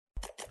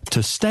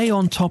To stay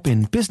on top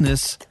in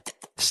business,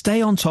 stay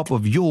on top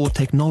of your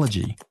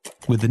technology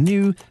with the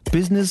new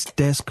Business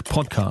Desk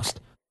podcast,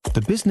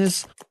 The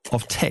Business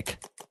of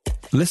Tech.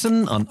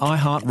 Listen on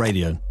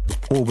iHeartRadio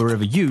or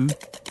wherever you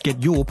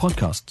get your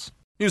podcasts.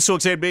 News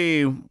Talk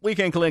ZB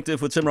Weekend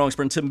Collective with Tim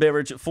Roxburgh and Tim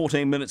Beveridge at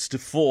 14 minutes to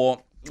 4.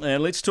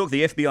 And let's talk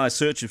the FBI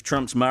search of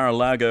Trump's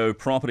Mar-a-Lago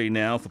property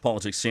now for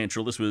Politics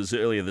Central. This was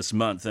earlier this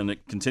month, and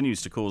it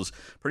continues to cause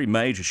pretty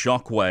major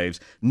shockwaves.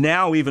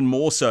 Now even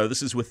more so,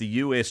 this is with the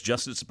U.S.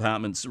 Justice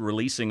Department's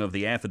releasing of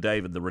the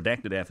affidavit, the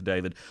redacted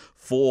affidavit,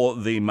 for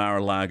the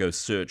Mar-a-Lago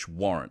search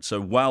warrant.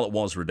 So while it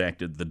was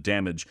redacted, the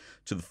damage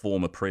to the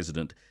former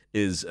president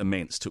is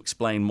immense. To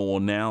explain more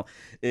now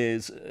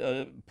is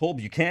Paul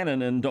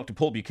Buchanan, and Dr.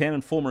 Paul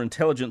Buchanan, former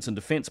intelligence and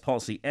defense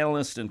policy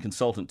analyst and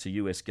consultant to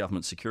U.S.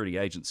 government security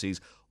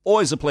agencies.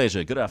 Always a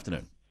pleasure. Good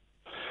afternoon.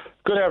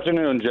 Good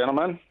afternoon,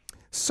 gentlemen.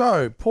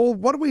 So, Paul,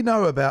 what do we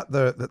know about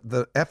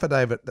the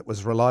affidavit that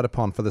was relied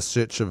upon for the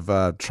search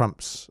of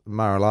Trump's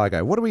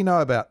Mar-a-Lago? What do we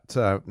know about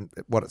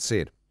what it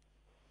said?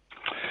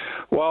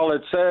 Well,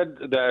 it said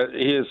that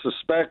he is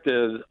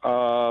suspected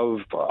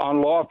of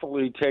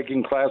unlawfully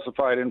taking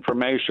classified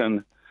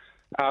information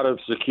out of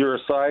secure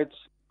sites,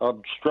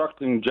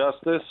 obstructing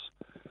justice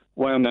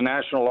when the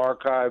National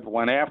Archive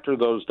went after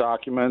those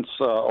documents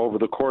over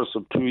the course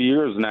of 2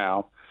 years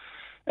now.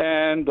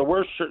 And the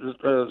worst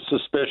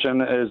suspicion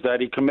is that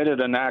he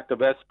committed an act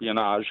of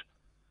espionage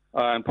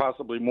and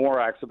possibly more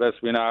acts of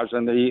espionage.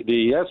 And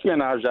the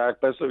Espionage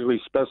Act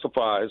basically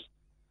specifies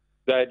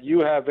that you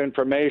have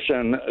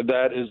information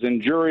that is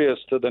injurious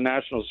to the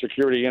national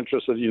security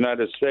interests of the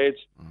United States,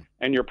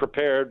 and you're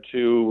prepared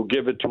to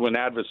give it to an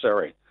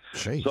adversary.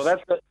 Jeez. So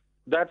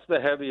that's the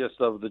heaviest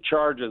of the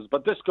charges.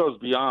 But this goes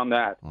beyond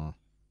that.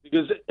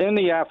 Because in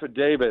the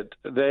affidavit,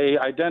 they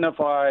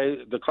identify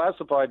the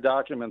classified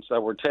documents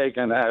that were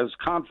taken as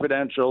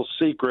confidential,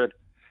 secret,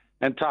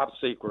 and top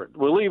secret.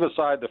 We'll leave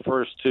aside the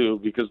first two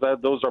because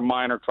those are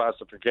minor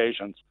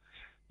classifications.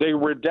 They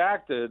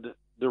redacted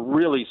the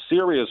really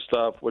serious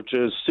stuff, which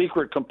is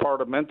secret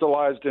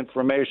compartmentalized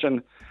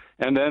information,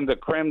 and then the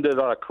creme de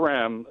la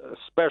creme,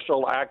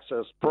 special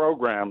access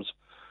programs.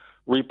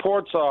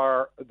 Reports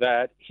are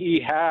that he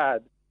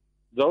had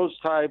those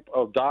type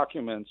of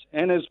documents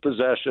in his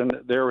possession.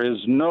 There is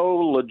no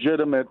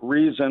legitimate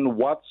reason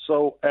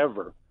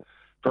whatsoever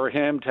for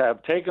him to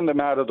have taken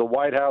them out of the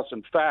White House.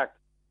 In fact,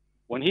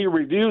 when he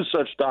reviews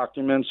such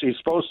documents, he's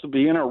supposed to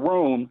be in a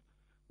room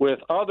with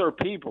other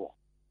people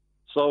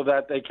so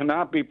that they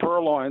cannot be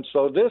purloined.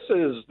 So this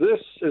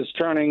is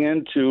turning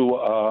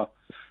into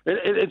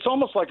it's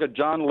almost like a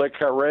John le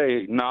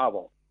Carré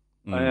novel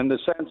in the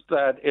sense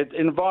that it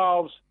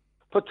involves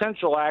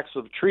potential acts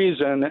of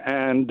treason.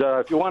 And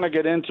if you want to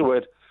get into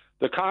it,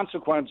 the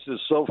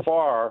consequences so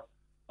far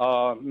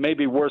may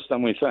be worse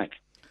than we think.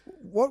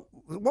 What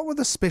were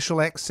the special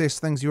access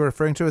things you were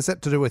referring to? Is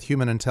that to do with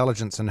human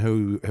intelligence and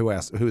who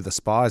the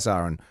spies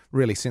are and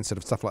really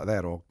sensitive stuff like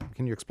that? Or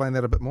can you explain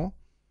that a bit more?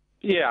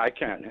 Yeah, I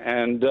can.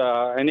 And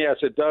yes,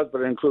 it does, but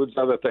it includes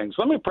other things.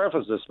 Let me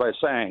preface this by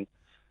saying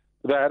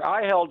that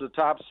I held a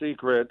top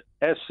secret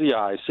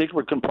SCI,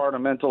 secret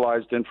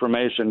compartmentalized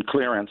information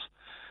clearance,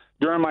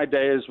 during my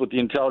days with the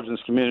intelligence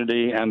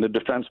community and the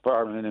Defense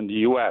Department in the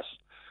U.S.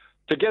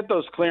 To get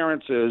those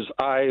clearances,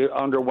 I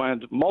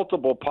underwent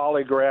multiple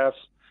polygraphs,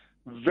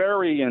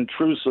 very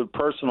intrusive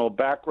personal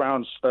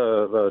background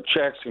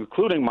checks,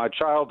 including my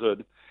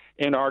childhood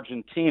in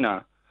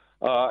Argentina,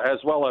 as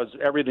well as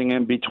everything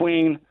in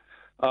between.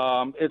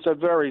 It's a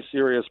very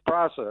serious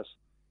process.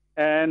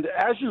 And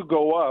as you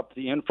go up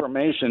the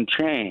information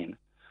chain,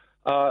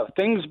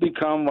 things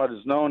become what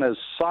is known as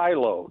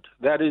siloed.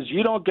 That is,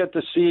 you don't get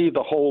to see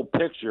the whole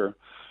picture.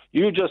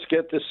 You just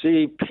get to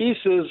see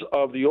pieces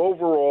of the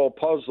overall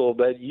puzzle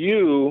that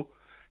you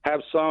have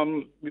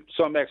some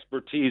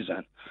expertise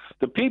in.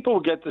 The people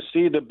who get to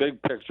see the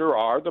big picture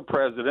are the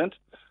president,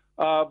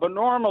 but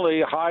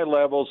normally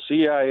high-level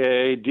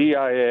CIA,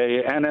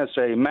 DIA,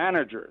 NSA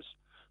managers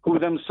who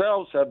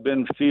themselves have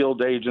been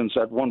field agents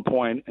at one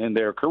point in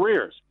their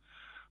careers.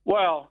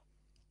 Well,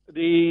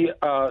 the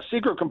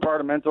secret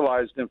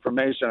compartmentalized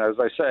information, as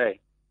I say,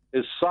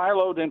 is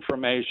siloed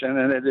information,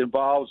 and it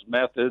involves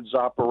methods,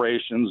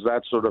 operations,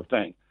 that sort of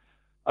thing.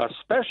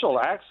 Special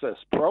access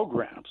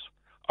programs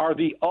are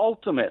the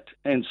ultimate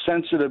in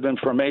sensitive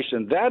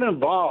information. That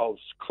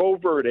involves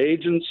covert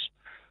agents,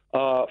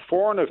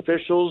 foreign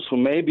officials who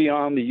may be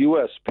on the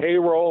U.S.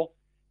 payroll.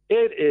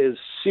 It is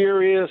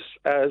serious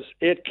as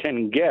it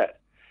can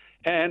get.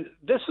 And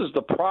this is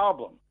the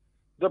problem.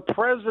 The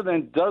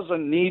president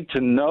doesn't need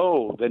to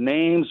know the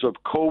names of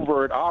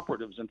covert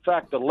operatives. In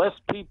fact, the less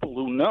people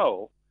who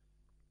know,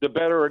 the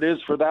better it is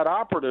for that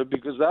operative,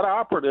 because that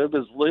operative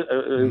is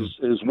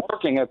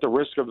working at the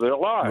risk of their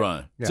lives.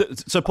 Right. Yeah.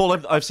 So, Paul,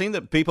 I've seen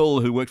that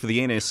people who work for the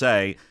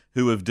NSA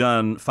who have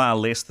done far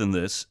less than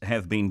this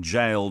have been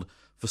jailed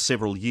for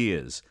several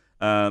years.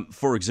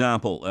 For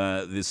example,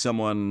 there's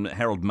someone,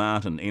 Harold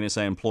Martin,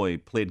 NSA employee,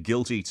 pled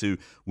guilty to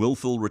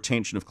willful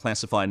retention of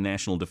classified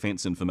national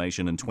defense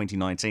information in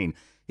 2019.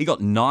 He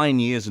got 9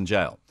 years in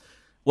jail.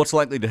 What's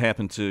likely to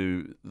happen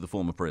to the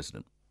former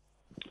president?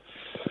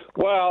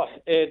 Well,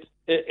 it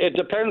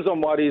depends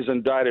on what he's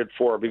indicted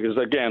for, because,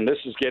 again, this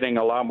is getting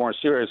a lot more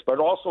serious. But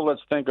also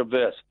let's think of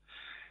this.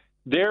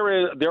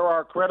 There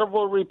are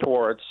credible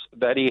reports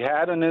that he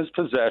had in his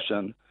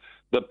possession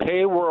the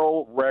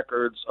payroll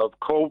records of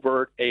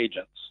covert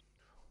agents.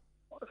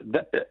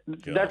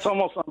 That's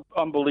almost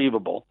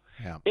unbelievable.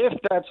 Yeah. If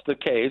that's the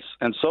case,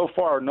 and so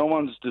far no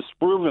one's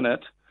disproven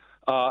it,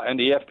 and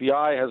the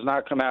FBI has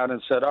not come out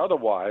and said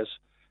otherwise,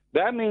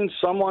 that means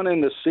someone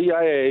in the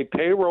CIA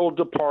payroll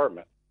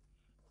department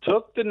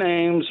took the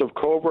names of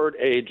covert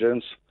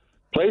agents,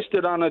 placed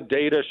it on a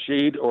data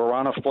sheet or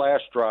on a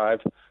flash drive,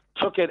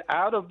 took it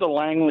out of the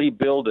Langley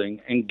building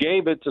and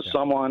gave it to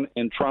someone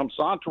in Trump's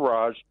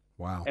entourage,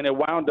 and it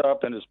wound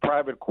up in his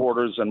private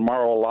quarters in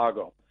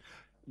Mar-a-Lago.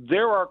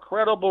 There are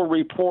credible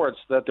reports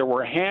that there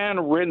were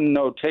handwritten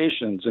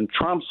notations in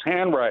Trump's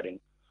handwriting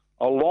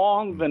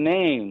along the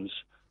names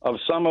of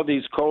some of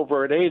these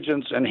covert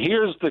agents. And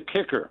here's the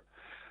kicker.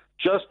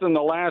 Just in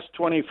the last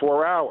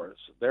 24 hours,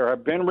 there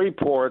have been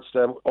reports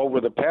that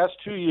over the past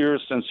 2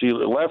 years since he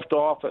left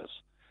office,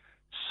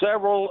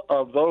 several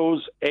of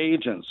those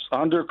agents,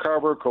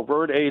 undercover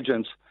covert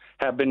agents,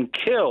 have been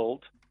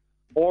killed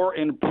or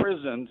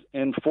imprisoned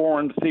in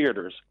foreign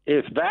theaters.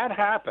 If that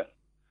happened,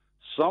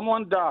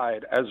 someone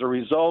died as a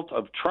result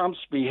of Trump's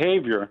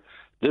behavior,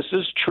 this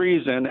is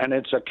treason, and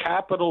it's a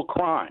capital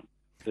crime.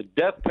 The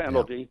death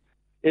penalty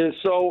is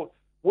so.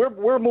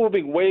 We're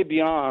moving way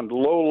beyond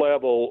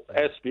low-level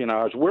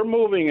espionage. We're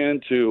moving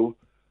into,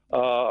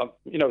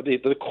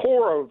 the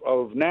core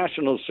of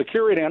national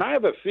security. And I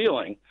have a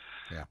feeling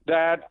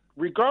that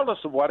regardless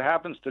of what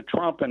happens to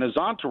Trump and his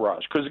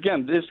entourage, because,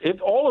 again,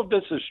 if all of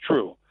this is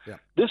true,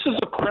 this is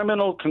a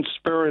criminal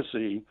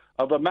conspiracy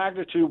of a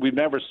magnitude we've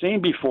never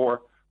seen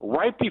before,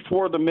 right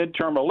before the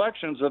midterm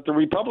elections that the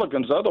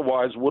Republicans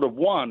otherwise would have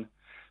won.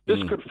 This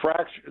could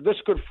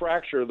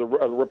fracture the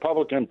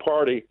Republican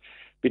Party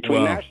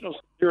between national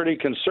security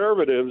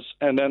conservatives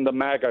and then the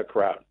MAGA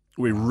crowd.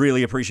 We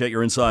really appreciate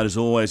your insight as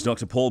always,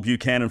 Dr. Paul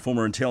Buchanan,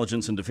 former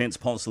intelligence and defence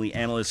policy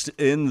analyst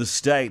in the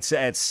States,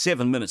 at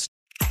 7 minutes.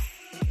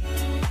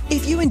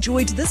 If you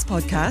enjoyed this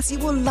podcast, you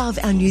will love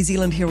our New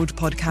Zealand Herald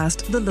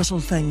podcast, The Little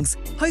Things,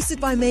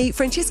 hosted by me,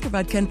 Francesca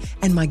Rudkin,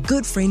 and my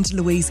good friend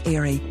Louise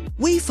Airy.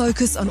 We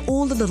focus on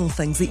all the little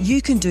things that you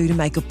can do to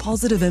make a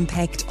positive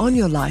impact on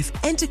your life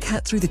and to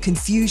cut through the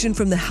confusion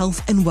from the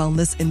health and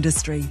wellness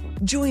industry.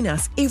 Join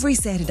us every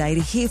Saturday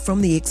to hear from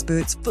the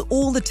experts for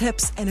all the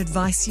tips and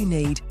advice you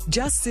need.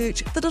 Just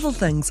search The Little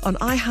Things on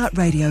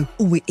iHeartRadio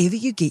or wherever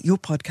you get your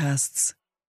podcasts.